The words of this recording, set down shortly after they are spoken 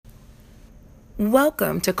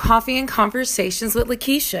Welcome to Coffee and Conversations with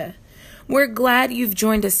Lakeisha. We're glad you've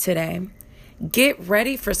joined us today. Get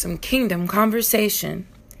ready for some kingdom conversation.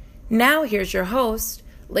 Now here's your host,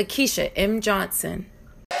 Lakeisha M. Johnson.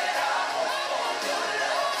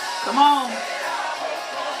 Come on.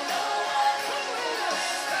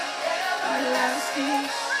 Everlasting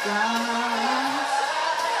God.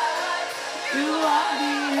 You are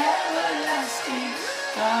the everlasting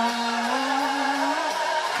God.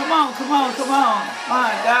 Come on, come on, come on.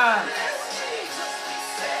 My God.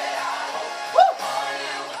 Woo.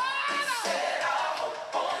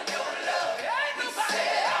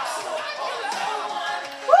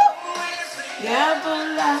 Woo. The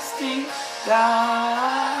everlasting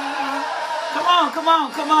God. Come on, come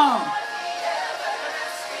on, come on.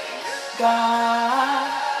 God.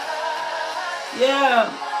 Yeah.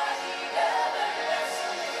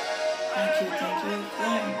 Thank you, thank you,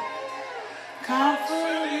 thank you.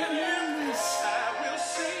 Confident in this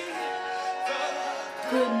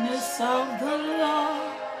goodness of the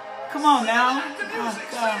Lord. Come on now. Oh,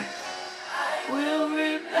 God. Will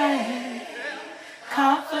remain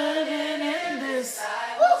confident in this.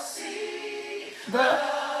 The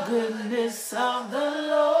goodness of the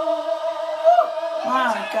Lord.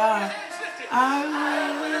 My God. I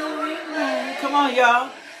will remain. Come on, y'all.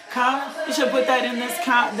 You should put that in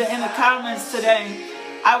the comments today.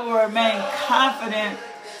 I will remain confident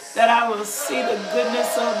that I will see the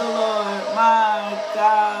goodness of the Lord. My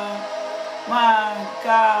God. My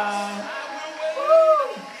God.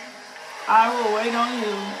 Woo. I will wait on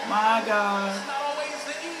you. My God.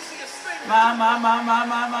 My.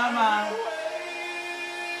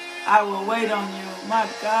 I will wait on you. My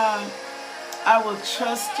God. I will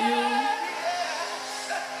trust you.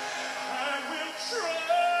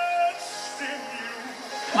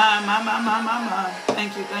 My.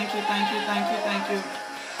 Thank you, thank you, thank you, thank you, thank you.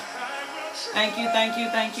 Thank you, thank you,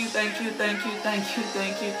 thank you, thank you, thank you, thank you,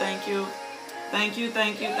 thank you, thank you. Thank you,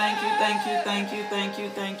 thank you, thank you, thank you, thank you, thank you,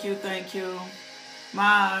 thank you, thank you.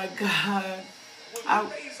 My God.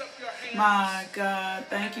 My God.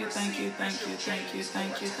 Thank you, thank you, thank you, thank you,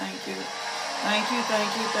 thank you, thank you. Thank you,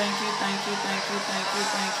 thank you, thank you, thank you, thank you, thank you,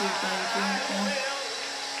 thank you, thank you.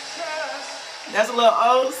 That's a little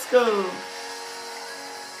old school.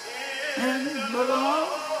 And the Lord,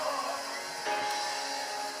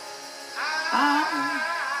 I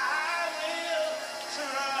will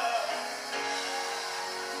trust in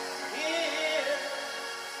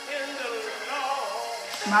the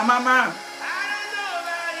Lord. My.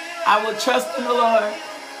 I will trust in the Lord.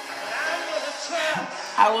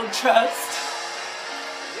 I will trust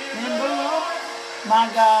in the Lord. My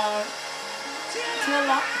God.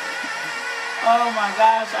 Oh my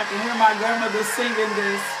gosh, I can hear my grandmother singing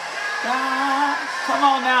this. God, come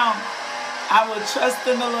on now. I will trust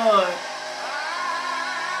in the Lord.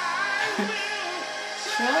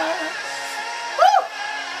 Trust. Woo!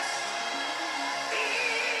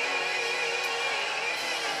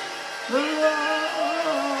 The Lord.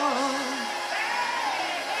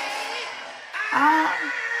 I'm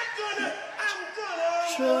gonna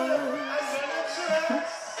trust in the Lord. I will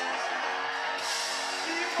trust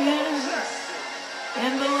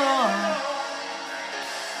in the Lord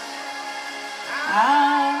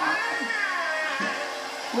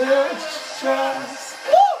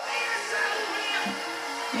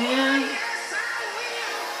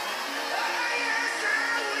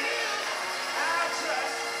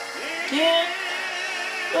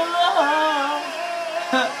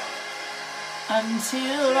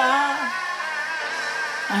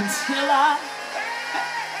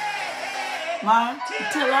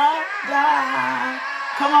until I die.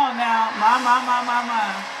 Come on now, my.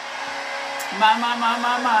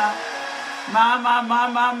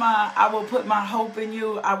 I will put my hope in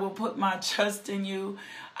you. I will put my trust in you.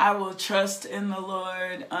 I will trust in the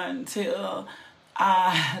Lord until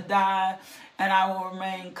I die. And I will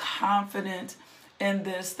remain confident in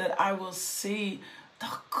this, that I will see the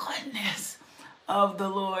goodness of the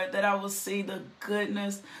Lord. That I will see the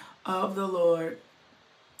goodness of the Lord.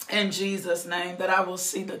 In Jesus' name, that I will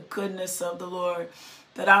see the goodness of the Lord.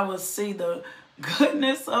 That I will see the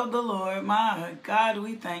goodness of the Lord. My God,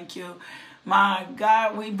 we thank you. My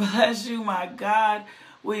God, we bless you. My God,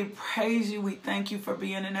 we praise you. We thank you for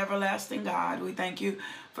being an everlasting God. We thank you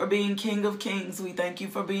for being King of Kings. We thank you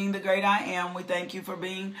for being the great I am. We thank you for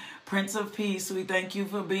being Prince of Peace. We thank you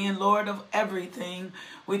for being Lord of everything.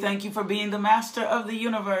 We thank you for being the master of the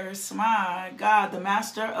universe. My God, the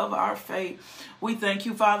master of our fate. We thank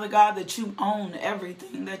you, Father God, that you own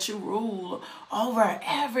everything, that you rule over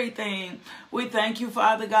everything. We thank you,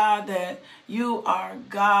 Father God, that you are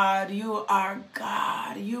God. You are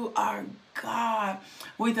God. You are God.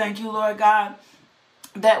 We thank you, Lord God,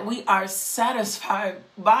 that we are satisfied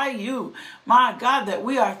by you. My God, that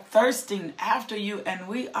we are thirsting after you and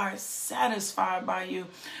we are satisfied by you.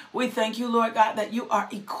 We thank you, Lord God, that you are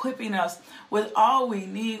equipping us with all we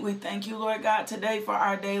need. We thank you, Lord God, today for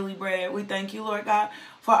our daily bread. We thank you, Lord God,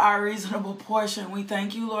 for our reasonable portion. We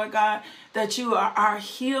thank you, Lord God, that you are our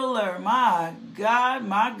healer. My God,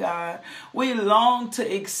 my God. We long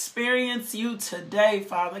to experience you today,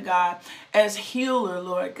 Father God, as healer,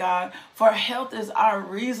 Lord God. For health is our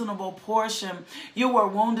reasonable portion. You were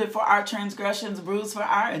wounded for our transgressions, bruised for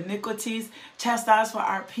our iniquities, chastised for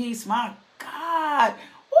our peace. My God.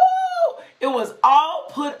 Woo! It was all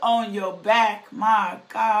put on your back, my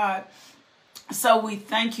God. So we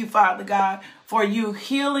thank you, Father God, for you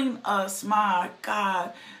healing us, my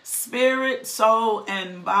God, spirit, soul,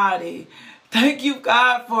 and body. Thank you,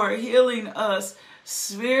 God, for healing us,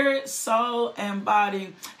 spirit, soul, and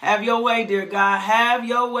body. Have your way, dear God. Have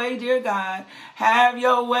your way, dear God. Have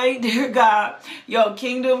your way, dear God. Your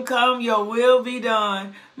kingdom come, your will be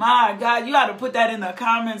done. My God, you got to put that in the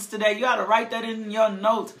comments today. You got to write that in your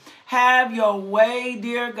notes. Have your way,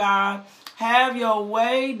 dear God. Have your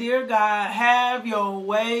way, dear God. Have your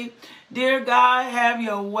way, dear God. Have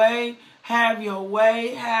your way. Have your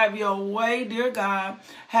way. Have your way, dear God.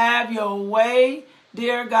 Have your way,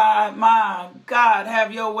 dear God. My God,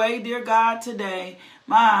 have your way, dear God, today.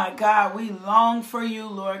 My God, we long for you,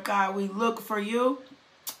 Lord God. We look for you.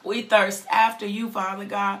 We thirst after you, Father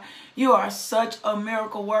God. You are such a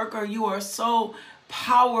miracle worker. You are so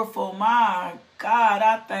powerful. My God,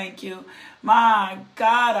 I thank you. My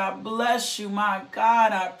God, I bless you. My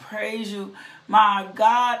God, I praise you. My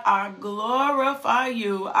God, I glorify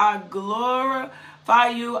you. I glorify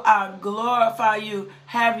you. I glorify you.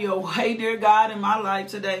 Have your way, dear God, in my life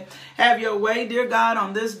today. Have your way, dear God,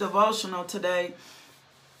 on this devotional today.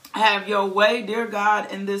 Have your way, dear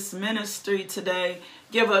God, in this ministry today.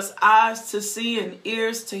 Give us eyes to see and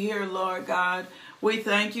ears to hear, Lord God. We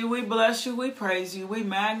thank you, we bless you, we praise you, we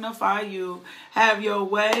magnify you. Have your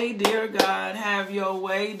way, dear God. Have your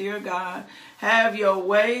way, dear God. Have your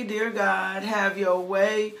way, dear God. Have your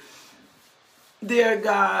way, dear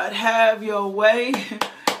God. Have your way.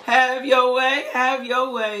 Have your way. Have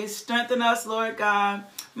your way. Strengthen us, Lord God.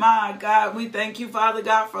 My God, we thank you, Father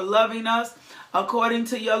God, for loving us according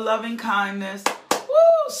to your loving kindness.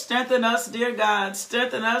 Woo! Strengthen us, dear God.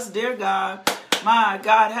 Strengthen us, dear God. My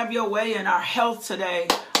God, have your way in our health today.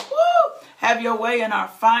 Woo! Have your way in our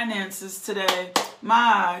finances today.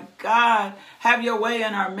 My God, have your way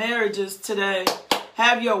in our marriages today.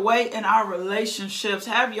 Have your way in our relationships.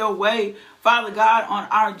 Have your way, Father God, on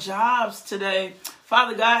our jobs today.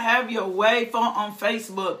 Father God, have your way on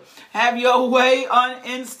Facebook. Have your way on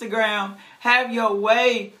Instagram. Have your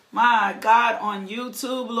way, my God, on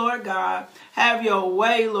YouTube, Lord God. Have your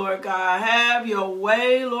way, Lord God. Have your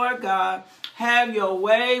way, Lord God. Have your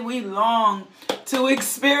way. We long to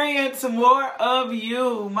experience more of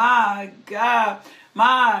you. My God.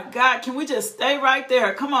 My God. Can we just stay right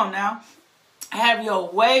there? Come on now. Have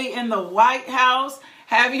your way in the White House.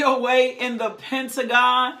 Have your way in the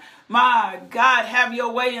Pentagon. My God. Have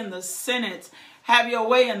your way in the Senate. Have your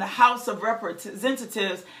way in the House of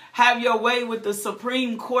Representatives. Have your way with the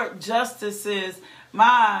Supreme Court justices.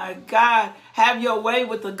 My God, have your way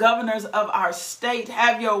with the governors of our state.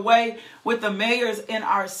 Have your way with the mayors in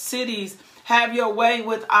our cities. Have your way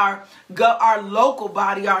with our local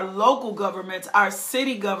body, our local governments, our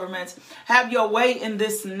city governments. Have your way in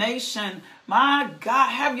this nation. My God,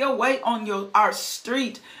 have your way on our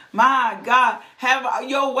street. My God, have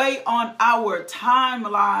your way on our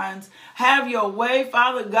timelines. Have your way,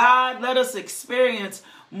 Father God. Let us experience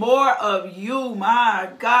more of you, my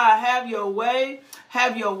God. Have your way.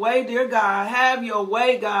 Have your way, dear God. Have your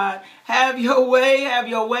way, God. Have your way. Have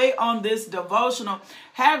your way on this devotional.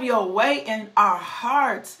 Have your way in our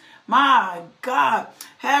hearts, my God.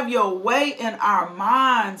 Have your way in our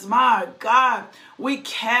minds, my God. We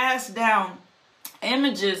cast down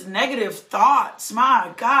images, negative thoughts,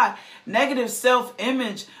 my God, negative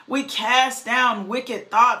self-image. We cast down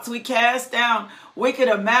wicked thoughts. We cast down wicked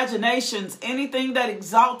imaginations, anything that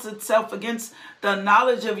exalts itself against the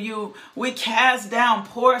knowledge of you. We cast down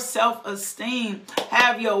poor self-esteem.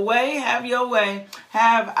 Have your way, have your way,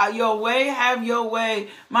 have your way, have your way.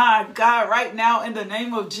 My God, right now in the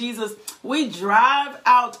name of Jesus, we drive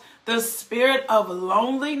out the spirit of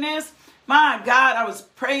loneliness. My God, I was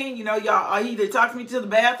praying, y'all, he either talked me to the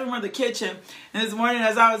bathroom or the kitchen. And this morning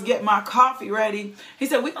as I was getting my coffee ready, he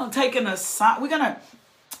said, we're going to take an assignment. We're going to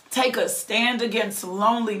take a stand against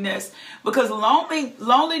loneliness, because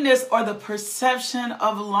loneliness or the perception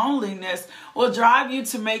of loneliness will drive you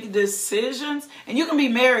to make decisions. And you can be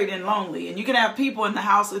married and lonely, and you can have people in the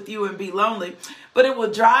house with you and be lonely, but it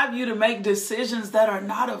will drive you to make decisions that are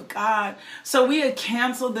not of God. So we have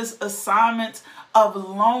canceled this assignment of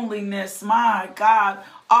loneliness, my God,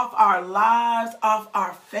 off our lives, off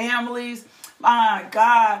our families. My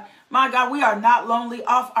God, we are not lonely,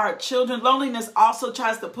 off our children. Loneliness also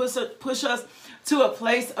tries to push us to a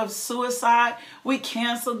place of suicide. We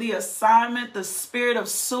cancel the assignment, the spirit of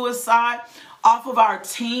suicide, off of our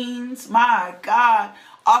teens, my God,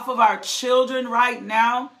 off of our children right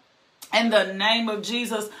now. In the name of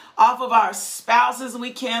Jesus, off of our spouses,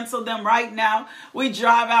 we cancel them right now. We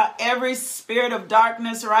drive out every spirit of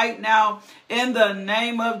darkness right now in the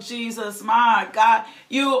name of Jesus. My God,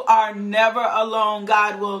 you are never alone.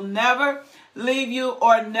 God will never leave you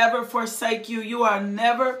or never forsake you. You are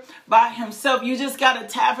never by himself. You just got to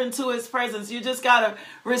tap into his presence. You just got to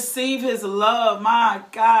receive his love. My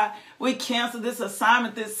God, we cancel this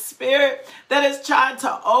assignment, this spirit that has tried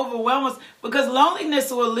to overwhelm us, because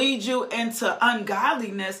loneliness will lead you into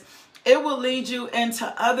ungodliness. It will lead you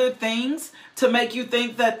into other things to make you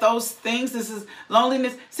think that those things, this is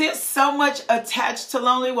loneliness. See, it's so much attached to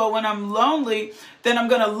lonely. Well, when I'm lonely, then I'm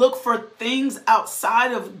going to look for things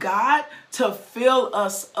outside of God to fill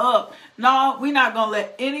us up. No, we're not going to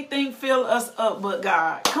let anything fill us up but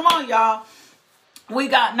God. Come on, y'all. We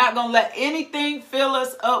got not going to let anything fill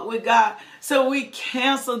us up with God. So we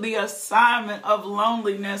cancel the assignment of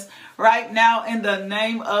loneliness right now in the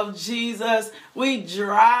name of Jesus. We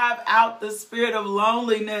drive out the spirit of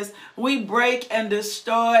loneliness. We break and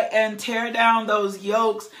destroy and tear down those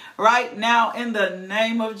yokes right now in the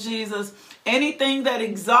name of Jesus. Anything that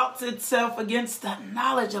exalts itself against the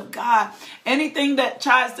knowledge of God, anything that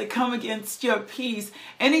tries to come against your peace,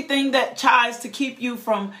 anything that tries to keep you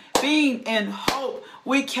from being in hope,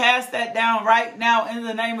 we cast that down right now in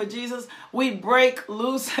the name of Jesus. We break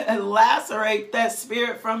loose and lacerate that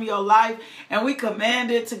spirit from your life, and we command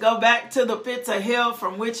it to go back to the pits of hell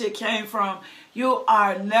from which it came from. You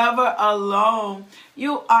are never alone.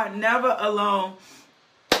 You are never alone.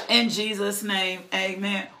 In Jesus' name,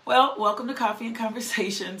 amen. Well, welcome to Coffee and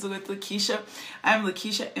Conversations with Lakeisha. I'm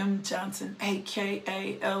Lakeisha M. Johnson,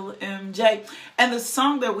 a.k.a. LMJ. And the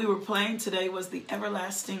song that we were playing today was The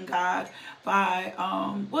Everlasting God by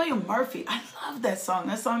William Murphy. I love that song.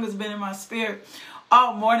 That song has been in my spirit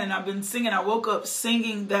all morning. I've been singing. I woke up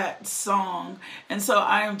singing that song. And so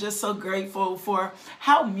I am just so grateful for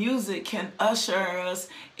how music can usher us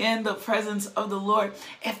in the presence of the Lord.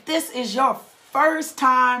 If this is your first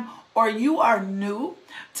time or you are new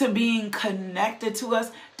to being connected to us,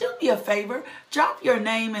 do me a favor, drop your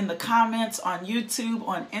name in the comments on YouTube,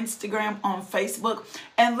 on Instagram, on Facebook,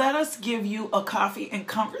 and let us give you a Coffee and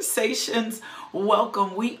Conversations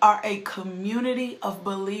welcome. We are a community of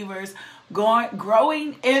believers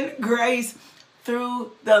growing in grace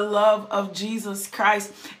through the love of Jesus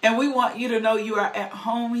Christ. And we want you to know you are at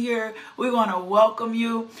home here. We want to welcome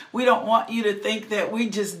you. We don't want you to think that we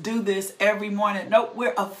just do this every morning. No,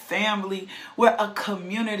 we're a family. We're a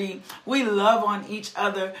community. We love on each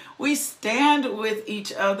other. We stand with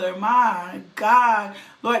each other. My God,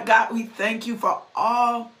 Lord God, we thank you for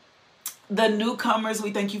all the newcomers. We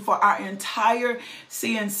thank you for our entire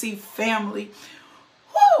CNC family.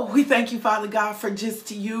 We thank you, Father God, for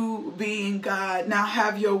just you being God. Now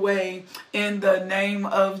have your way in the name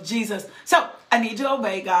of Jesus. So I need you to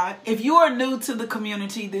obey God. If you are new to the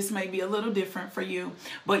community, this may be a little different for you,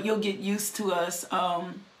 but you'll get used to us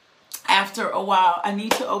after a while. I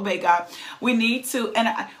need to obey God. We need to, and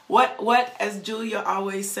what as Julia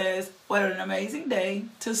always says, what an amazing day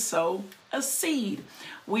to sow a seed.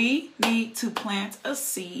 We need to plant a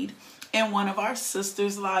seed in one of our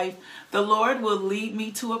sisters' life. The Lord will lead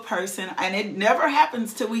me to a person, and it never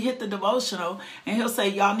happens till we hit the devotional, and he'll say,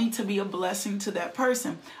 y'all need to be a blessing to that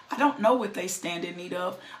person. I don't know what they stand in need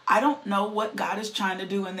of. I don't know what God is trying to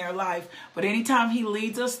do in their life, but anytime he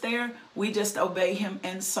leads us there, we just obey him.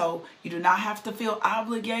 And so you do not have to feel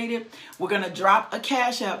obligated. We're going to drop a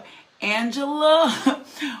cash app. Angela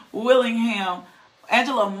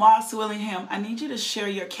Moss Willingham, I need you to share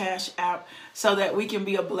your cash app so that we can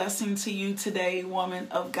be a blessing to you today, woman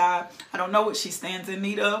of God. I don't know what she stands in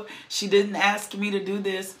need of. She didn't ask me to do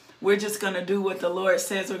this. We're just going to do what the Lord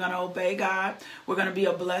says. We're going to obey God. We're going to be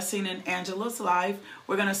a blessing in Angela's life.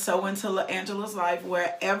 We're going to sow into Angela's life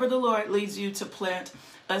wherever the Lord leads you to plant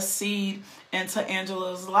a seed into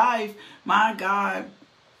Angela's life. My God,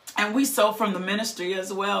 And we sow from the ministry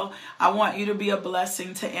as well. I want you to be a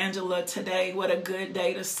blessing to Angela today. What a good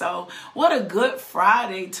day to sow. What a good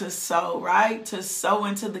Friday to sow, right? To sow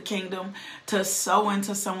into the kingdom, to sow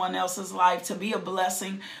into someone else's life, to be a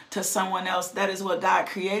blessing to someone else. That is what God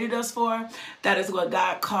created us for. That is what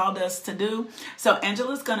God called us to do. So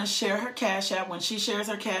Angela's going to share her Cash App. When she shares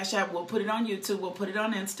her Cash App, we'll put it on YouTube. We'll put it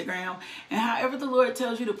on Instagram. And however the Lord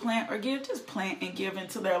tells you to plant or give, just plant and give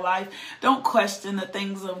into their life. Don't question the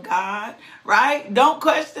things of God, right? Don't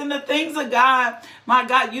question the things of God. My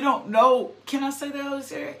God, you don't know. Can I say that, Holy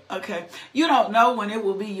Spirit? Okay. You don't know when it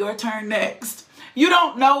will be your turn next. You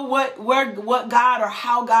don't know what God or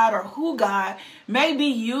how God or who God may be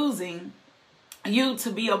using you to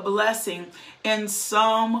be a blessing in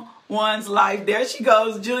someone's life. There she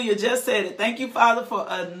goes. Julia just said it. Thank you, Father, for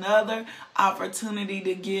another opportunity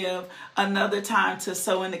to give, another time to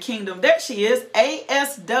sow in the kingdom. There she is.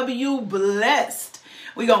 ASW Blessed.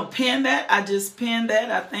 We're going to pin that. I just pinned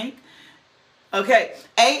that, I think. Okay.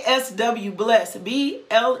 ASW Blessed.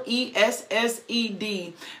 BLESSED.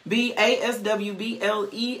 BASW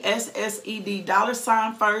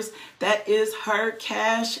 $. First. That is her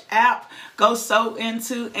Cash App. Go sow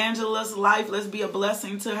into Angela's life. Let's be a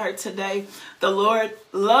blessing to her today. The Lord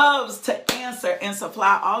loves to answer and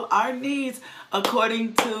supply all our needs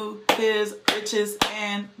according to his riches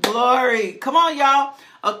and glory. Come on, y'all.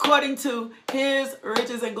 According to his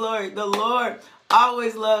riches and glory. The Lord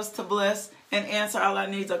always loves to bless and answer all our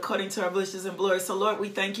needs according to our riches and glory. So, Lord, we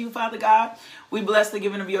thank you, Father God. We bless the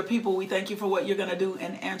giving of your people. We thank you for what you're going to do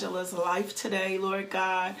in Angela's life today, Lord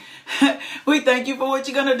God. We thank you for what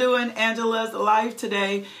you're going to do in Angela's life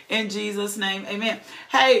today. In Jesus' name, amen.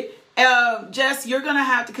 Hey, Jess, you're going to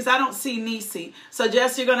have to, because I don't see Nisi. So,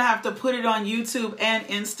 Jess, you're going to have to put it on YouTube and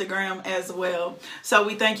Instagram as well. So,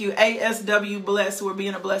 we thank you. ASW Bless. We're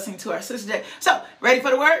being a blessing to our sister today. So, ready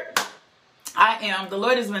for the word? I am. The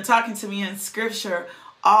Lord has been talking to me in scripture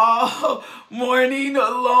all morning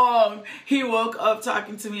long. He woke up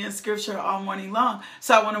talking to me in scripture all morning long.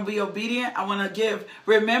 So I want to be obedient. I want to give.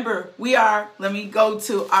 Remember, let me go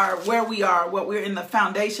to where we are, what we're in the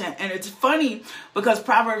foundation. And it's funny because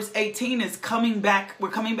Proverbs 18 is coming back. We're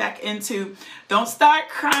coming back into, don't start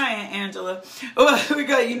crying, Angela.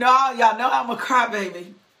 Y'all know I'm a crybaby.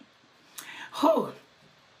 Whew.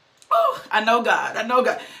 Oh, I know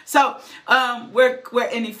God. So we're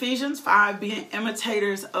in Ephesians 5, being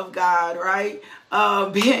imitators of God, right?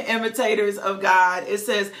 Being imitators of God. It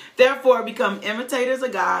says, therefore, become imitators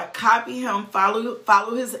of God, copy him,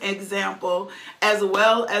 follow his example, as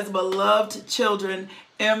well as beloved children,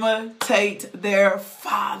 imitate their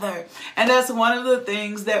father. And that's one of the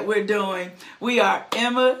things that we're doing. We are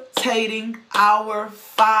imitating our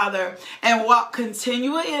Father and walk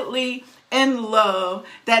continually in love,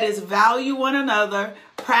 that is, value one another,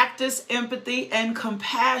 practice empathy and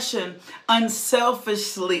compassion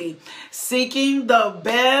unselfishly, seeking the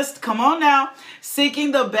best, come on now,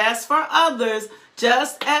 seeking the best for others,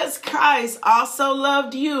 just as Christ also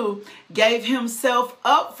loved you, gave himself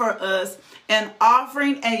up for us, and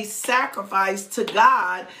offering a sacrifice to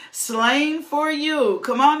God, slain for you.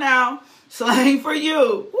 Come on now, slain for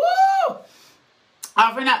you. Woo!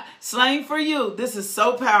 Offering out, slain for you. This is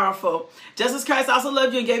so powerful. Just as Christ also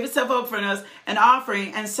loved you and gave himself up for us, an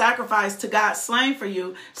offering and sacrifice to God, slain for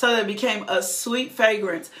you, so that it became a sweet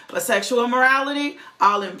fragrance. But sexual immorality,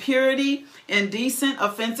 all impurity, indecent,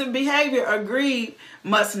 offensive behavior, agreed,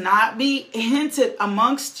 must not be hinted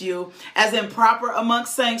amongst you as improper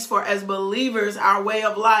amongst saints. For as believers, our way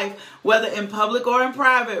of life, whether in public or in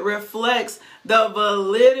private, reflects the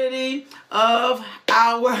validity of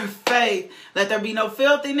our faith. Let there be no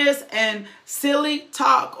filthiness and silly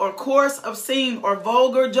talk or coarse, obscene, or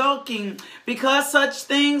vulgar joking, because such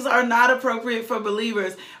things are not appropriate for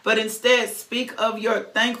believers, but instead speak of your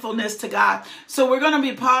thankfulness to God. So we're going to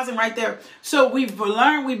be pausing right there. So we've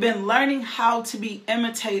been learning how to be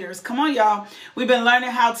imitators. Come on, y'all. We've been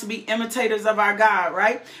learning how to be imitators of our God,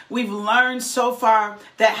 right? We've learned so far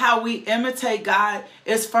that how we imitate God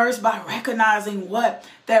is first by recognizing what?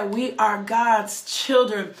 That we are God's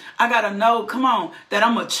children. I got to know, come on, that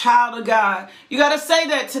I'm a child of God. You got to say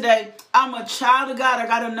that today. I'm a child of God. I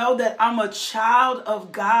got to know that I'm a child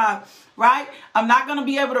of God, right? I'm not going to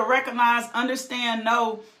be able to recognize, understand,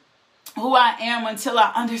 know who I am until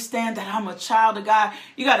I understand that I'm a child of God.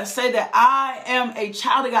 You got to say that I am a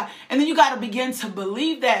child of God. And then you got to begin to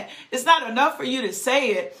believe that. It's not enough for you to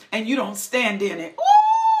say it and you don't stand in it.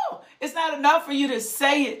 Woo! It's not enough for you to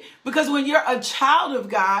say it, because when you're a child of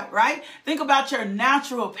God, right? Think about your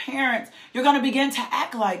natural parents. You're going to begin to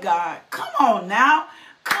act like God. Come on now.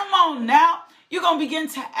 Come on now. You're going to begin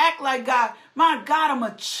to act like God. My God, I'm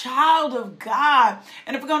a child of God.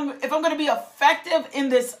 And if I'm going to be effective in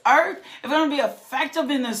this earth, if I'm going to be effective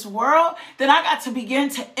in this world, then I got to begin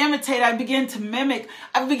to imitate. I begin to mimic.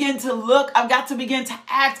 I begin to look. I've got to begin to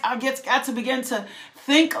act. Got to begin to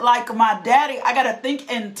think like my daddy. I got to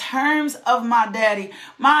think in terms of my daddy.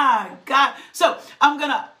 My God. So I'm going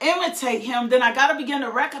to imitate him. Then I got to begin to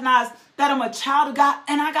recognize that I'm a child of God,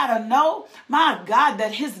 and I got to know, my God,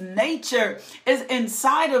 that his nature is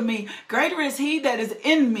inside of me. Greater is he that is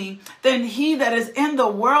in me than he that is in the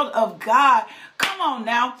world of God. Come on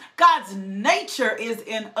now. God's nature is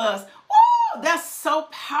in us. Woo, that's so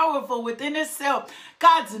powerful within itself.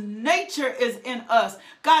 God's nature is in us.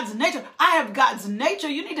 God's nature. I have God's nature.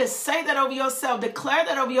 You need to say that over yourself. Declare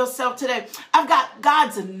that over yourself today. I've got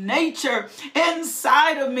God's nature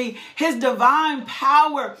inside of me. His divine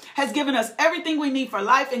power has given us everything we need for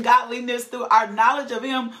life and godliness through our knowledge of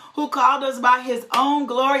him who called us by his own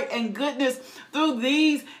glory and goodness. Through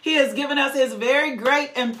these, he has given us his very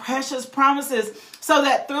great and precious promises, so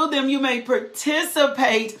that through them you may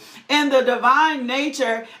participate in the divine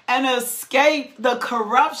nature and escape the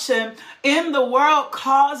corruption in the world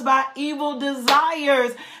caused by evil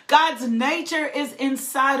desires. God's nature is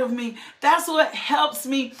inside of me. That's what helps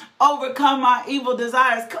me overcome my evil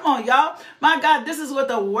desires. Come on, y'all. My God, this is what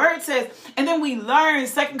the word says. And then we learn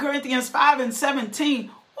 2 Corinthians 5:17.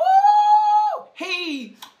 Woo!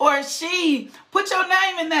 He or she, put your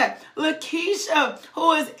name in that. Lakeisha,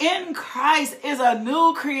 who is in Christ, is a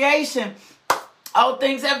new creation. All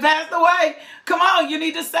things have passed away. Come on, you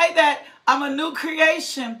need to say that. I'm a new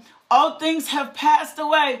creation. All things have passed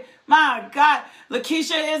away. My God,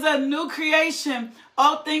 Lakeisha is a new creation.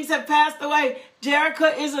 All things have passed away.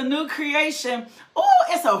 Jerica is a new creation. Oh,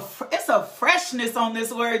 it's a freshness on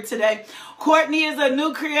this word today. Courtney is a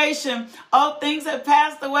new creation. All things have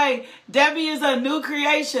passed away. Debbie is a new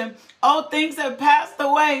creation. All things have passed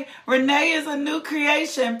away. Renee is a new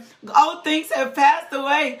creation. All things have passed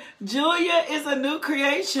away. Julia is a new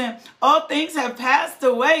creation. All things have passed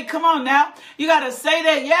away. Come on now. You got to say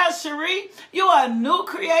that. Yeah, Cherie, you are a new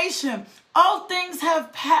creation. All things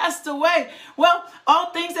have passed away. Well,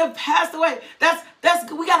 all things have passed away.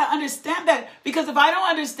 We got to understand that, because if I don't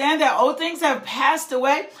understand that all things have passed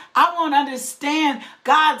away, I won't understand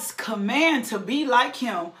God's command to be like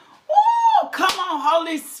him. Woo! Come on,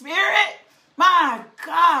 Holy Spirit. My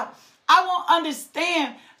God, I won't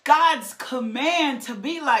understand God's command to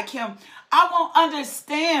be like him. I won't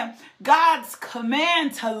understand God's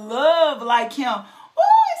command to love like him.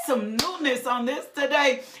 It's some newness on this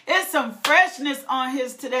today. It's some freshness on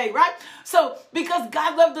his today, right? So because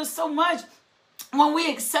God loved us so much, when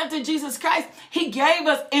we accepted Jesus Christ, he gave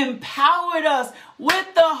us, empowered us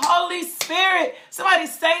with the Holy Spirit. Somebody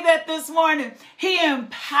say that this morning. He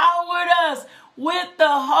empowered us with the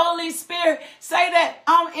Holy Spirit. Say that,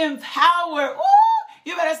 I'm empowered. Ooh,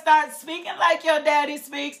 you better start speaking like your daddy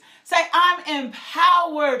speaks. Say, I'm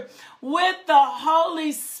empowered with the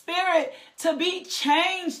Holy Spirit to be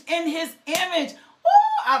changed in his image.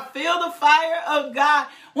 Woo, I feel the fire of God.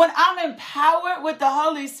 When I'm empowered with the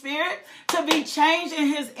Holy Spirit to be changed in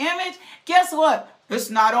his image, guess what? It's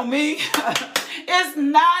not on me. It's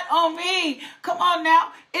not on me. Come on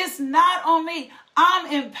now. It's not on me.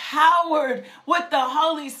 I'm empowered with the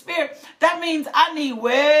Holy Spirit. That means I need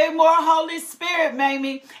way more Holy Spirit,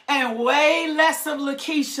 Mamie, and way less of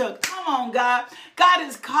Lakeisha. Come on, God. God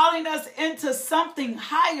is calling us into something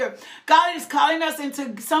higher. God is calling us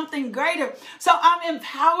into something greater. So I'm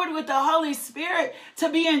empowered with the Holy Spirit to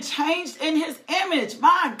be changed in his image.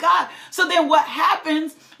 My God. So then what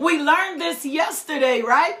happens? We learned this yesterday,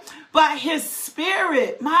 right? By his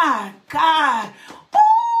Spirit. My God. Woo!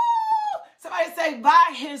 Somebody say,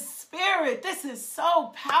 by his Spirit. This is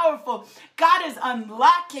so powerful. God is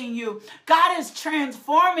unlocking you. God is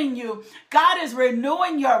transforming you. God is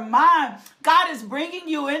renewing your mind. God is bringing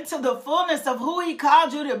you into the fullness of who he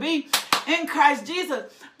called you to be in Christ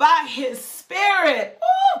Jesus. By his Spirit.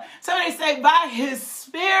 Woo! Somebody say, by his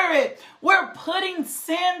Spirit. We're putting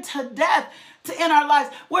sin to death in our lives.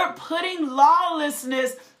 We're putting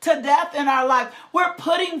lawlessness to death in our life. We're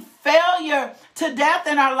putting failure to death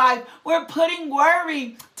in our life. We're putting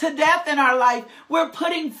worry to death in our life. We're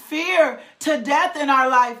putting fear to death in our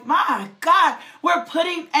life. My God, we're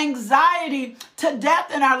putting anxiety to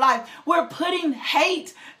death in our life. We're putting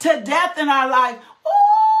hate to death in our life.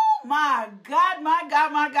 Oh, my God, my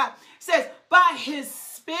God, my God. It says, by his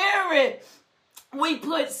Spirit, we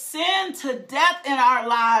put sin to death in our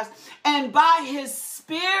lives, and by his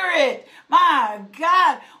Spirit, my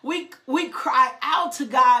God, we cry out to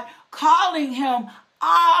God, calling him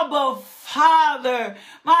Abba Father.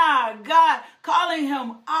 My God, calling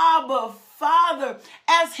him Abba Father,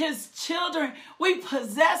 as his children, we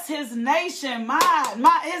possess his nation,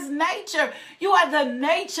 his nature. You are the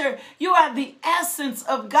nature. You are the essence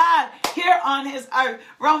of God here on his earth.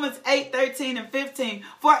 Romans 8:13-15.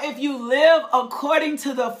 For if you live according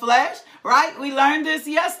to the flesh, right? We learned this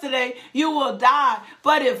yesterday. You will die.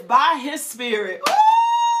 But if by his Spirit,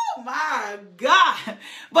 oh my God.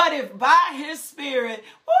 But if by his Spirit,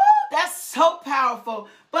 that's so powerful.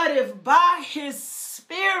 But if by his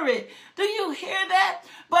Spirit, do you hear that?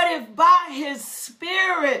 But if by his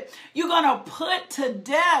Spirit, you're going to put to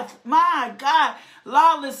death, my God,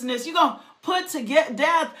 lawlessness. You're going to put to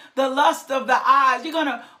death the lust of the eyes. You're going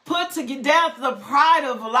to put to death the pride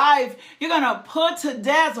of life. You're going to put to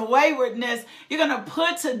death waywardness. You're going to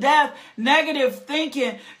put to death negative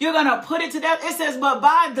thinking. You're going to put it to death. It says, but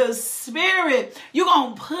by the Spirit, you're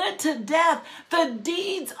going to put to death the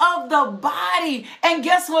deeds of the body. And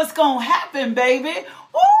guess what's going to happen, baby?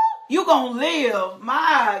 Woo! You're going to live.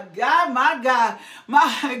 My God, my God,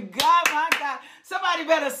 my God, my God. Somebody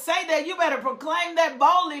better say that. You better proclaim that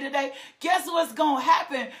boldly today. Guess what's going to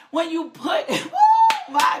happen when you put, oh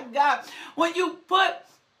my God, when you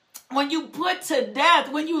put to death,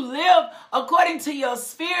 when you live according to your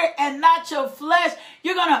spirit and not your flesh,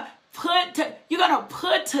 you're going to put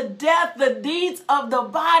to death the deeds of the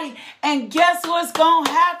body. And guess what's going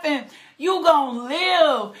to happen? You gonna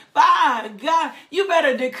live. By God, you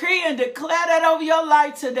better decree and declare that over your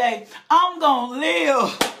life today. I'm gonna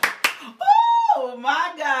live. Oh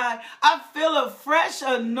my God, I feel a fresh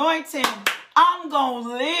anointing. I'm gonna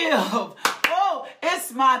live. Oh,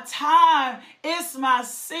 it's my time. It's my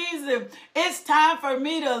season. It's time for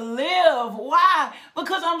me to live. Why?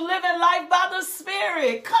 Because I'm living life by the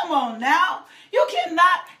Spirit. Come on now. You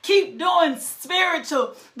cannot keep doing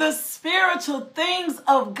the spiritual things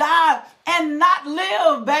of God and not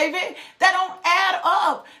live, baby. That don't add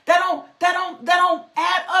up. That don't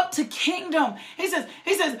add up to kingdom. He says,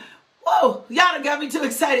 whoa, y'all done got me too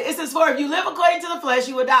excited. It says, for if you live according to the flesh,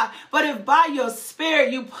 you will die. But if by your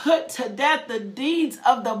Spirit you put to death the deeds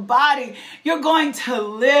of the body, you're going to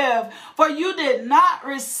live. For you did not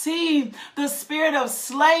receive the spirit of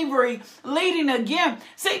slavery leading again.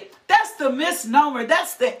 See, that's the misnomer.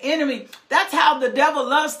 That's the enemy. That's how the devil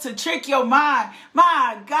loves to trick your mind.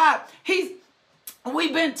 My God,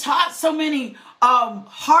 we've been taught so many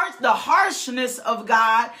the harshness of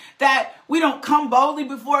God that we don't come boldly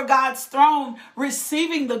before God's throne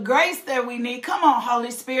receiving the grace that we need. Come on,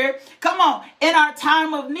 Holy Spirit. Come on, in our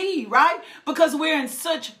time of need, right? Because we're in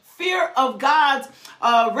such fear of God's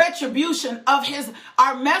retribution of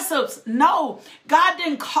our mess ups. No, God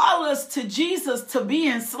didn't call us to Jesus to be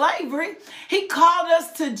in slavery. He called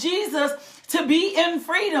us to Jesus to be in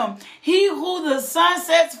freedom. He who the Son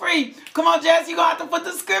sets free. Come on, Jess, you're going to have to put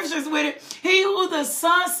the scriptures with it. He who the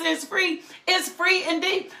Son sets free is free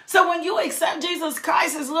indeed. So when you accept Jesus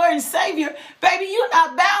Christ as Lord and Savior, baby, you're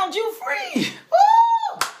not bound, you free.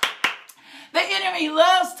 Woo! The enemy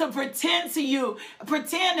loves to pretend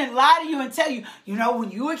and lie to you and tell you,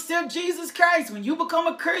 when you accept Jesus Christ, when you become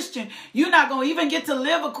a Christian, you're not going to even get to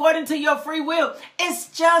live according to your free will. It's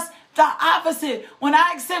just the opposite. When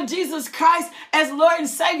I accept Jesus Christ as Lord and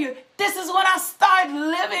Savior, this is when I start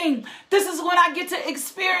living. This is when I get to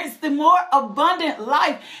experience the more abundant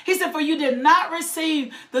life. He said, for you did not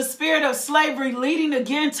receive the spirit of slavery leading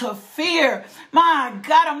again to fear. My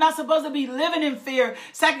God, I'm not supposed to be living in fear.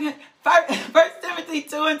 1 Timothy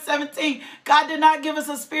 2:17. God did not give us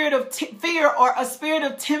a spirit of fear or a spirit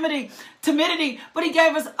of timidity, but he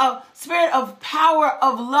gave us a spirit of power,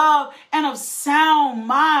 of love, and of sound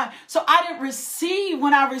mind. So I didn't receive,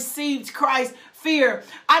 when I received Christ, fear.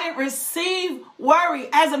 I didn't receive worry.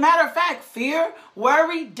 As a matter of fact, fear,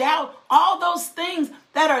 worry, doubt, all those things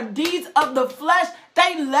that are deeds of the flesh,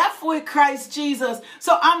 they left with Christ Jesus.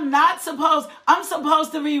 So I'm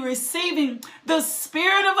supposed to be receiving the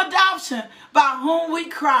spirit of adoption by whom we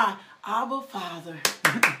cry, Abba, Father.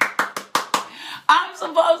 I'm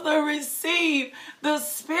supposed to receive the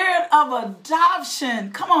spirit of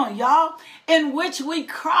adoption. Come on, y'all. In which we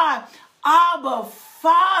cry, Abba,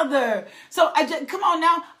 Father. So come on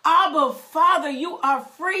now, Abba, Father, you are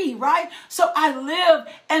free, right? So I live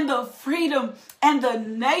in the freedom and the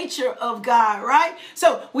nature of God, right?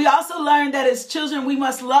 So we also learned that as children, we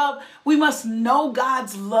must know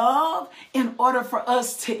God's love in order for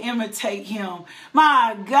us to imitate him.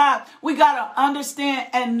 My God, we got to understand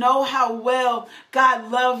and know how well God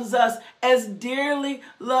loves us as dearly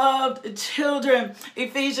loved children.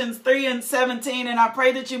 Ephesians 3:17. And I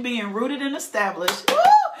pray that you're being rooted and established. Woo!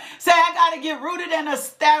 Say, I got to get rooted and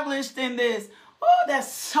established in this. Oh,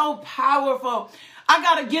 that's so powerful. I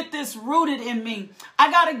got to get this rooted in me. I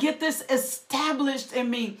got to get this established in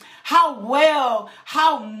me. How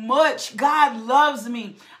much God loves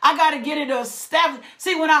me. I got to get it established.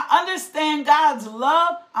 See, when I understand God's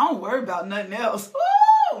love, I don't worry about nothing else.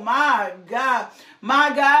 Oh, my God.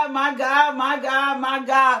 My God, my God, my God, my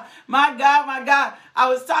God, my God, my God. I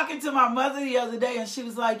was talking to my mother the other day and she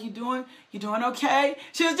was like, you doing okay?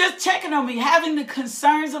 She was just checking on me, having the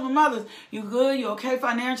concerns of a mother. You good? You okay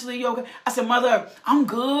financially? You okay? I said, Mother, I'm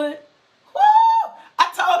good. Woo! I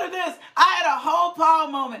told her this. I had a whole Paul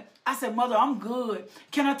moment. I said, Mother, I'm good.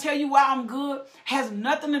 Can I tell you why I'm good? Has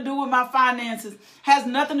nothing to do with my finances. Has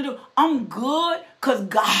nothing to do. I'm good because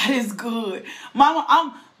God is good. Mama,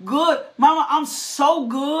 I'm good. Mama, I'm so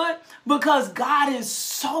good because God is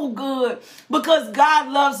so good. Because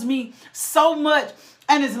God loves me so much.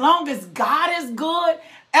 And as long as God is good,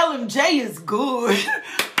 LMJ is good.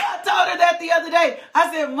 I told her that the other day.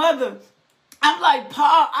 I said, Mother, I'm like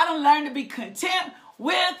Paul. I done learned to be content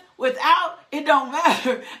with, without, it don't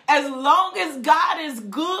matter. As long as God is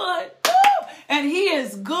good, and he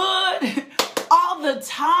is good all the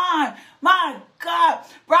time. My God,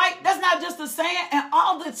 right? That's not just a saying. And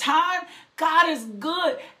all the time, God is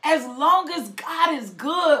good. As long as God is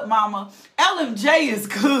good, Mama, LMJ is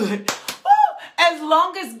good. As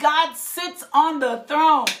long as God sits on the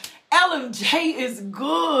throne, LMJ is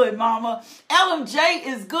good, Mama. LMJ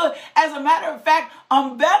is good. As a matter of fact,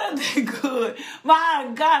 I'm better than good. My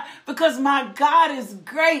God, because my God is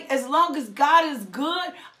great. As long as God is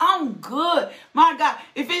good, I'm good. My God.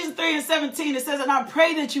 Ephesians 3:17, it says, and I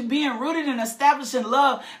pray that you being rooted and established in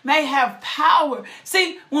love may have power.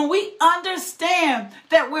 See, when we understand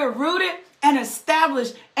that we're rooted and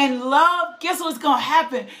established in love, guess what's going to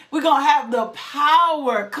happen? We're going to have the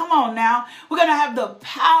power. Come on now. We're going to have the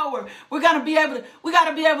power. We got to be able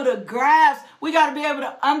to grasp. We got to be able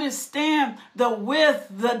to understand the width,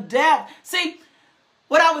 the depth. See,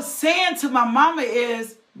 what I was saying to my mama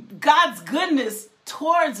is God's goodness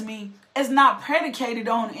towards me is not predicated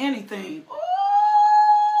on anything.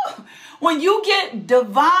 Ooh. When you get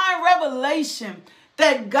divine revelation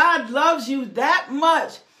that God loves you that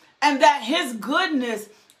much, and that his goodness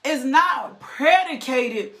is not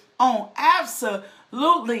predicated on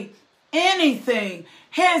absolutely anything.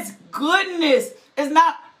 His goodness is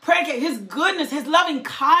not predicated. His goodness, his loving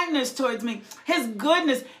kindness towards me, his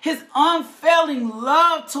goodness, his unfailing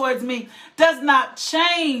love towards me does not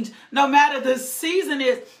change no matter the season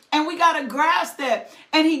is. And we got to grasp that.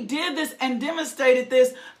 And he did this and demonstrated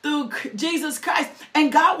this through Jesus Christ.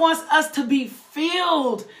 And God wants us to be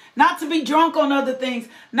filled, not to be drunk on other things,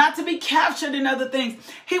 not to be captured in other things.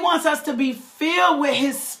 He wants us to be filled with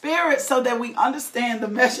his spirit so that we understand the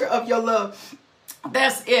measure of your love.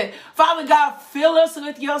 That's it. Father God, fill us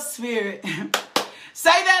with your spirit. Say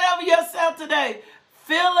that over yourself today.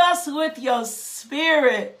 Fill us with your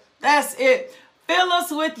spirit. That's it. Fill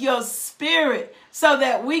us with your spirit so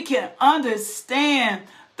that we can understand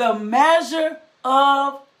the measure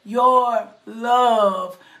of your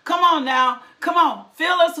love. Come on now. Come on.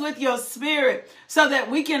 Fill us with your spirit so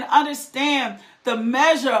that we can understand the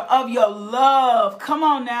measure of your love. Come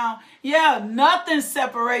on now. Yeah, nothing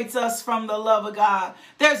separates us from the love of God.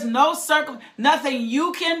 There's nothing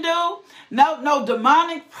you can do. No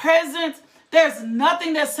demonic presence. There's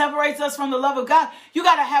nothing that separates us from the love of God. You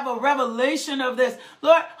got to have a revelation of this.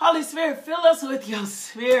 Lord, Holy Spirit, fill us with your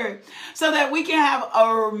spirit so that we can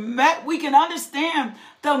understand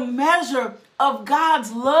the measure of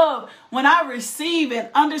God's love. When I receive and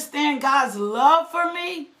understand God's love for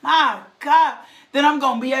me, my God, then I'm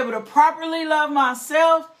going to be able to properly love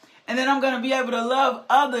myself, and then I'm going to be able to love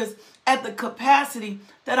others at the capacity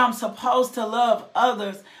that I'm supposed to love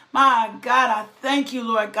others. My God, I thank you,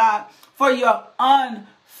 Lord God, for your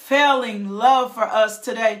unfailing love for us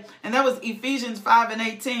today. And that was Ephesians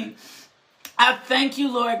 5:18. I thank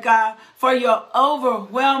you, Lord God, for your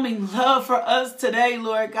overwhelming love for us today,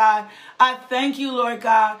 Lord God. I thank you, Lord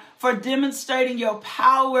God, for demonstrating your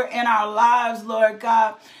power in our lives, Lord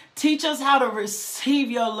God. Teach us how to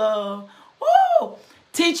receive your love. Woo!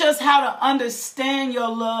 Teach us how to understand your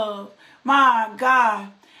love. My God,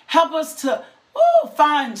 help us to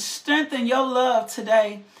find strength in your love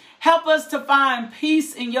today. Help us to find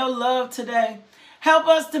peace in your love today. Help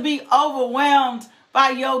us to be overwhelmed by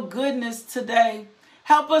your goodness today.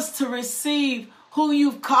 Help us to receive who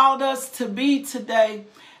you've called us to be today.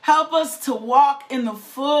 Help us to walk in the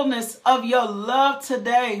fullness of your love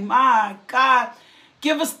today. My God,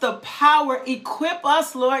 Give us the power. Equip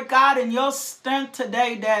us, Lord God, in your strength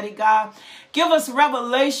today, Daddy God. Give us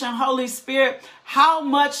revelation, Holy Spirit, how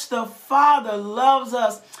much the Father loves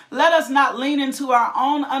us. Let us not lean into our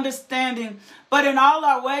own understanding, but in all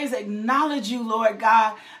our ways acknowledge you, Lord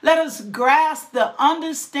God. Let us grasp the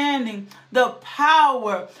understanding, the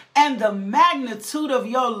power, and the magnitude of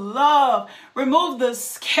your love. Remove the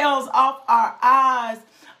scales off our eyes.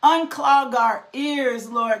 Unclog our ears,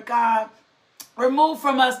 Lord God. Remove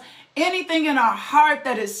from us anything in our heart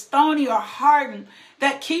that is stony or hardened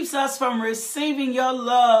that keeps us from receiving your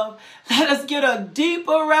love. Let us get a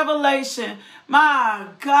deeper revelation, my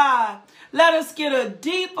God. Let us get a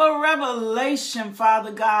deeper revelation,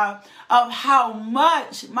 Father God, of how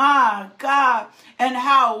much, my God, and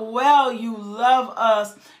how well you love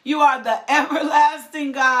us. You are the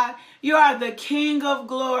everlasting God. You are the King of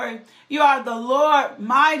glory. You are the Lord,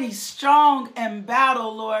 mighty, strong in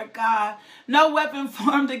battle, Lord God. No weapon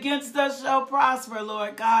formed against us shall prosper,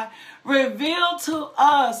 Lord God. Reveal to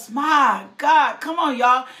us, my God. Come on,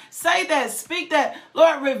 y'all. Say that. Speak that.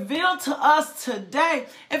 Lord, reveal to us today.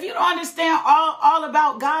 If you don't understand all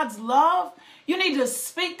about God's love, you need to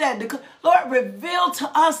speak that. Lord, reveal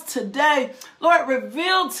to us today. Lord,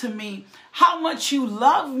 reveal to me how much you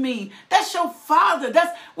love me. That's your Father.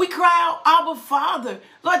 We cry out, Abba, Father.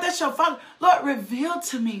 Lord, that's your Father. Lord, reveal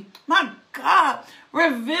to me. My God,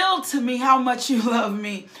 reveal to me how much you love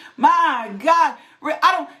me. My God,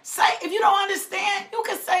 if you don't understand, you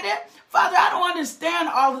can say that. Father, I don't understand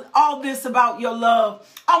all this about your love.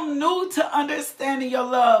 I'm new to understanding your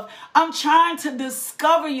love. I'm trying to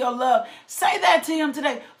discover your love. Say that to him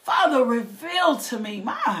today. Father, reveal to me.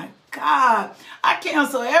 My God, I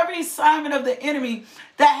cancel every assignment of the enemy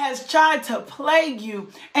that has tried to plague you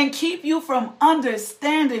and keep you from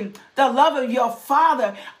understanding the love of your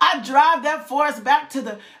Father. I drive that force back to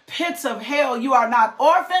the pits of hell. You are not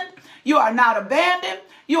orphaned. You are not abandoned.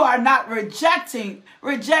 You are not rejected.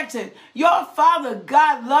 Your Father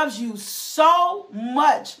God loves you so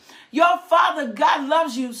much. Your Father God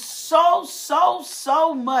loves you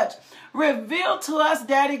so much. Reveal to us,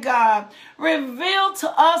 Daddy God. Reveal to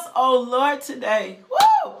us, oh Lord, today.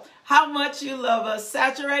 Woo! How much you love us.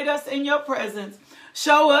 Saturate us in your presence.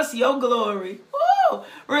 Show us your glory. Woo!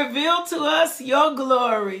 Reveal to us your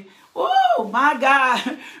glory. Woo! My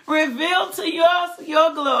God. Reveal to us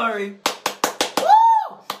your glory.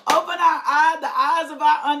 Woo! Open our eyes, the eyes of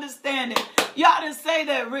our understanding. You ought to say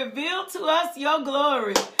that. Reveal to us your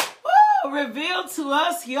glory. Woo! Reveal to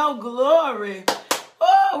us your glory.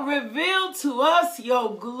 Oh, reveal to us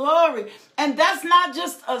your glory. And that's not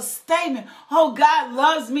just a statement. Oh, God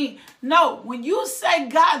loves me. No, when you say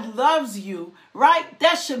God loves you, right,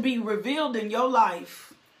 that should be revealed in your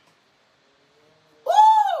life.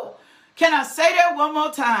 Woo! Can I say that one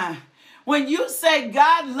more time? When you say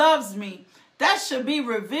God loves me, that should be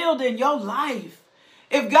revealed in your life.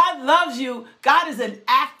 If God loves you, God is an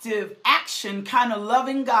active, action kind of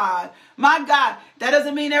loving God. My God, that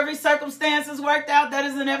doesn't mean every circumstance is worked out. That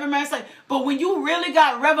isn't every man's like. But when you really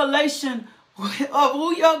got revelation of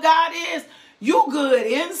who your God is, you good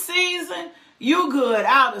in season, you good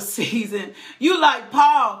out of season. You like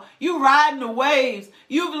Paul, you riding the waves.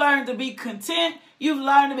 You've learned to be content. You've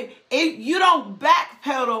learned to be, you don't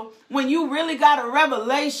backpedal when you really got a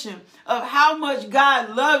revelation of how much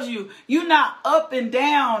God loves you. You're not up and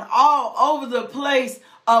down all over the place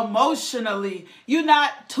emotionally. You're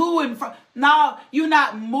not to and fro. No, you're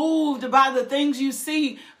not moved by the things you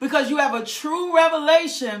see because you have a true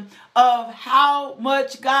revelation of how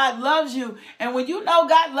much God loves you. And when you know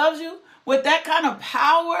God loves you with that kind of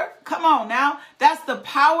power, come on now, that's the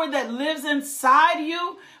power that lives inside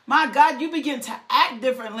you. My God, you begin to act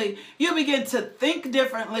differently. You begin to think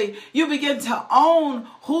differently. You begin to own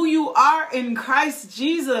who you are in Christ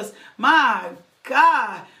Jesus. My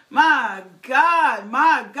God, my God,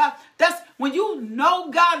 my God. That's when you know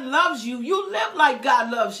God loves you, you live like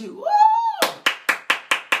God loves you. Woo!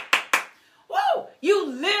 Woo! You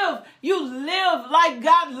live like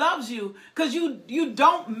God loves you because you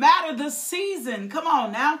don't matter the season. Come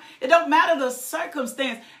on now. It don't matter the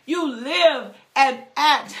circumstance. You live and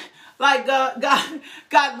act like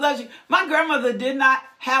God loves you. My grandmother did not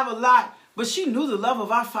have a lot, but she knew the love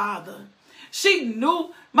of our Father.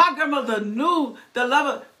 My grandmother knew the love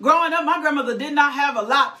of, growing up, my grandmother did not have a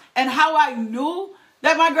lot. And how I knew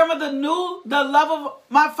that my grandmother knew the love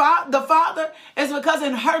of the Father is because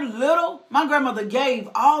in her little, my grandmother gave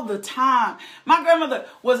all the time. My grandmother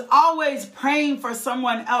was always praying for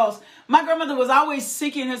someone else. My grandmother was always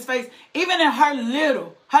seeking his face. Even in her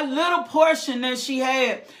little portion that she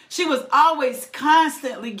had, she was always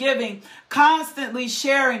constantly giving, constantly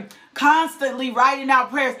sharing, constantly writing out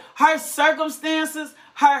prayers. Her circumstances,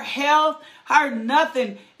 her health, her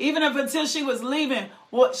nothing, even up until she was leaving,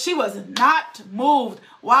 well, she was not moved.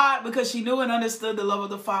 Why? Because she knew and understood the love of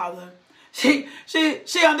the Father. She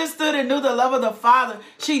understood and knew the love of the Father.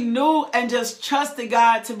 She knew and just trusted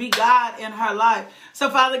God to be God in her life. So,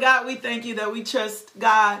 Father God, we thank you that we trust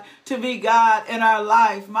God to be God in our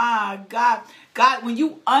life. My God. God, when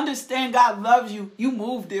you understand God loves you, you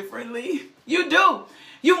move differently. You do.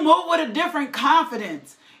 You move with a different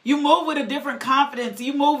confidence. You move with a different confidence.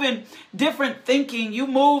 You move in different thinking. You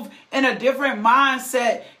move in a different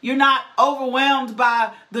mindset. You're not overwhelmed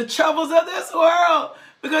by the troubles of this world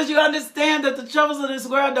because you understand that the troubles of this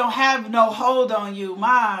world don't have no hold on you.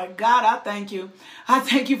 My God, I thank you. I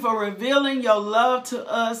thank you for revealing your love to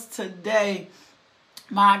us today.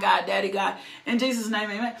 My God, Daddy God, in Jesus' name,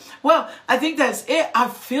 amen. Well, I think that's it. I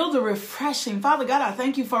feel the refreshing. Father God, I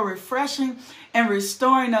thank you for refreshing and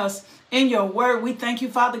restoring us in your word. We thank you,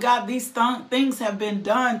 Father God. These things have been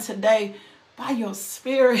done today by your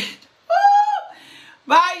Spirit.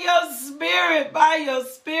 By your Spirit, by your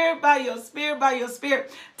Spirit, by your Spirit, by your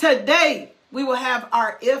Spirit. Today, we will have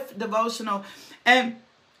our If devotional. And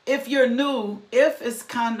if you're new, If is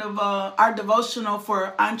kind of our devotional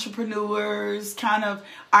for entrepreneurs, kind of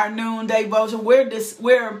our noonday devotion.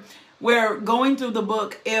 We're going through the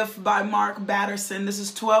book If by Mark Batterson. This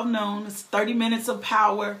is 12 noon. It's 30 minutes of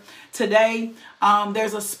power. Today,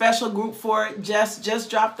 there's a special group for it. Just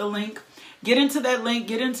drop the link. Get into that link.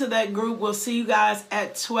 Get into that group. We'll see you guys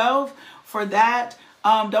at 12 for that.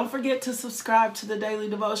 Don't forget to subscribe to the daily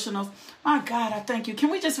devotionals. My God, I thank you. Can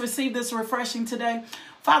we just receive this refreshing today?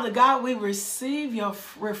 Father God, we receive your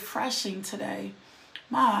refreshing today.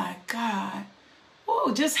 My God.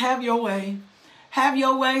 Oh, just have your way. Have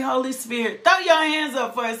your way, Holy Spirit. Throw your hands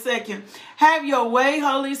up for a second. Have your way,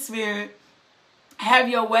 Holy Spirit. Have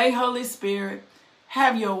your way, Holy Spirit.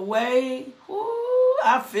 Have your way. Ooh,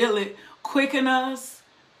 I feel it. Quicken us.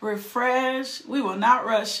 Refresh. We will not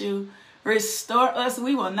rush you. Restore us.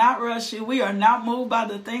 We will not rush you. We are not moved by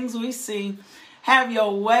the things we see. Have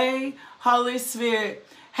your way, Holy Spirit.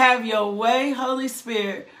 Have your way, Holy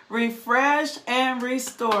Spirit. Refresh and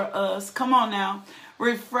restore us. Come on now.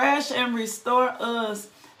 Refresh and restore us.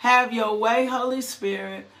 Have your way, Holy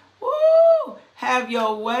Spirit. Woo! Have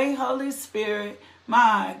your way, Holy Spirit.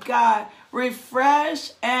 My God.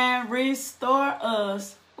 Refresh and restore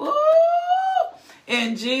us. Woo!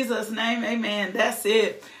 In Jesus' name, amen. That's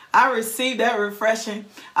it. I received that refreshing.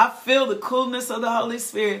 I feel the coolness of the Holy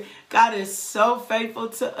Spirit. God is so faithful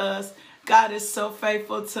to us. God is so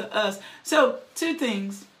faithful to us. So, two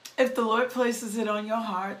things. If the Lord places it on your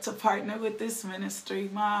heart to partner with this ministry,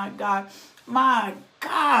 my God,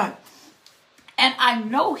 and I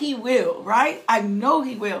know he will, right? I know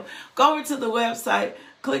he will. Go over to the website,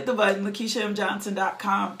 click the button,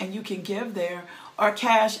 LakeishaMJohnson.com, and you can give there or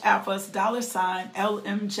cash app us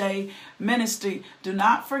 $LMJ Ministry. Do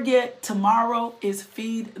not forget, tomorrow is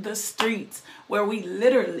Feed the Streets, where we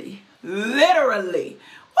literally,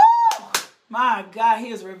 my God, he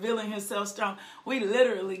is revealing himself strong. We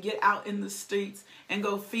literally get out in the streets and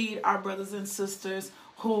go feed our brothers and sisters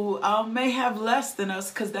who may have less than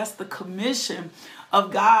us, because that's the commission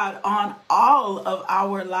of God on all of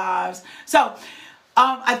our lives. So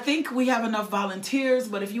I think we have enough volunteers,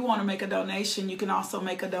 but if you want to make a donation, you can also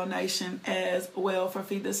make a donation as well for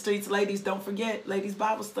Feed the Streets. Ladies, don't forget, Ladies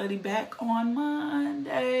Bible Study back on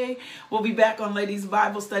Monday. We'll be back on Ladies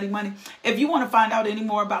Bible Study Monday. If you want to find out any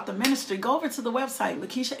more about the ministry, go over to the website,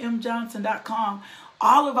 LakeishaMJohnson.com.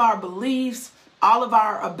 All of our beliefs, all of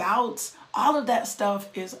our abouts, all of that stuff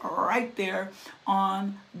is right there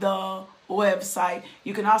on the website.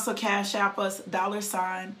 You can also cash app us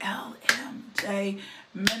 $LMJ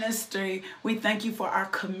Ministry. We thank you for our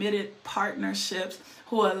committed partnerships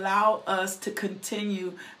who allow us to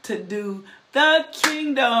continue to do the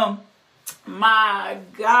kingdom. My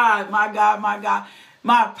God.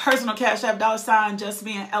 My personal cash app, just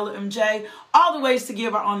me and LMJ. All the ways to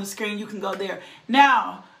give are on the screen. You can go there.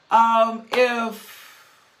 Now, if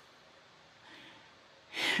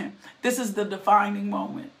this is the defining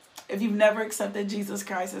moment. If you've never accepted Jesus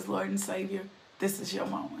Christ as Lord and Savior, this is your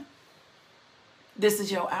moment. This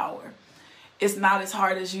is your hour. It's not as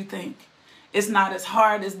hard as you think. It's not as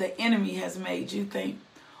hard as the enemy has made you think.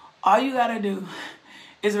 All you got to do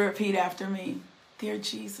is repeat after me. Dear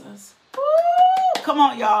Jesus. Woo! Come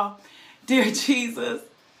on, y'all. Dear Jesus.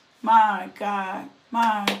 My God.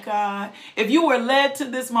 My God. If you were led to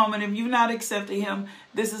this moment, if you've not accepted him,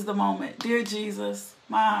 this is the moment. Dear Jesus.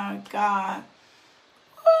 My God.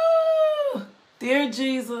 Woo! Dear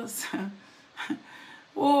Jesus.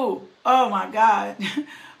 Woo. Oh, my God.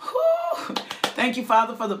 Woo. Thank you,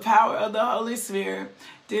 Father, for the power of the Holy Spirit.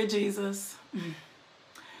 Dear Jesus.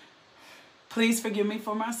 Please forgive me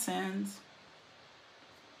for my sins.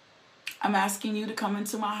 I'm asking you to come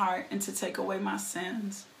into my heart and to take away my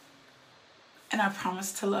sins. And I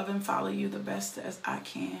promise to love and follow you the best as I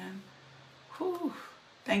can. Whew.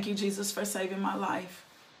 Thank you, Jesus, for saving my life.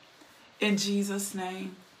 In Jesus'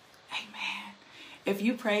 name, amen. If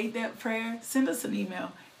you prayed that prayer, send us an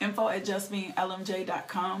email,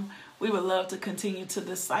 info@justbeinglmj.com. We would love to continue to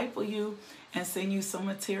disciple you and send you some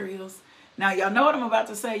materials. Now, y'all know what I'm about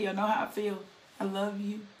to say. Y'all know how I feel. I love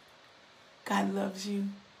you. God loves you.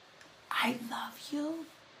 I love you.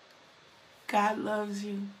 God loves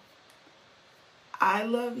you. I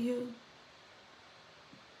love you.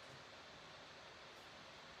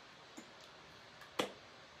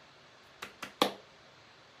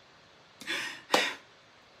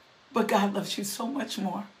 But God loves you so much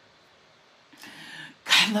more.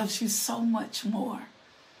 God loves you so much more.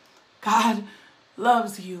 God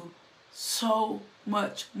loves you so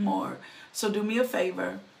much more. So do me a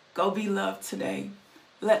favor. Go be loved today.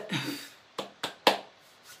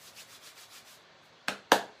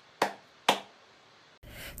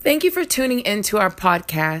 Thank you for tuning into our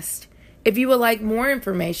podcast. If you would like more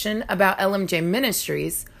information about LMJ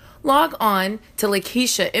Ministries, log on to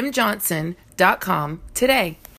LakeishaMJohnson.com today.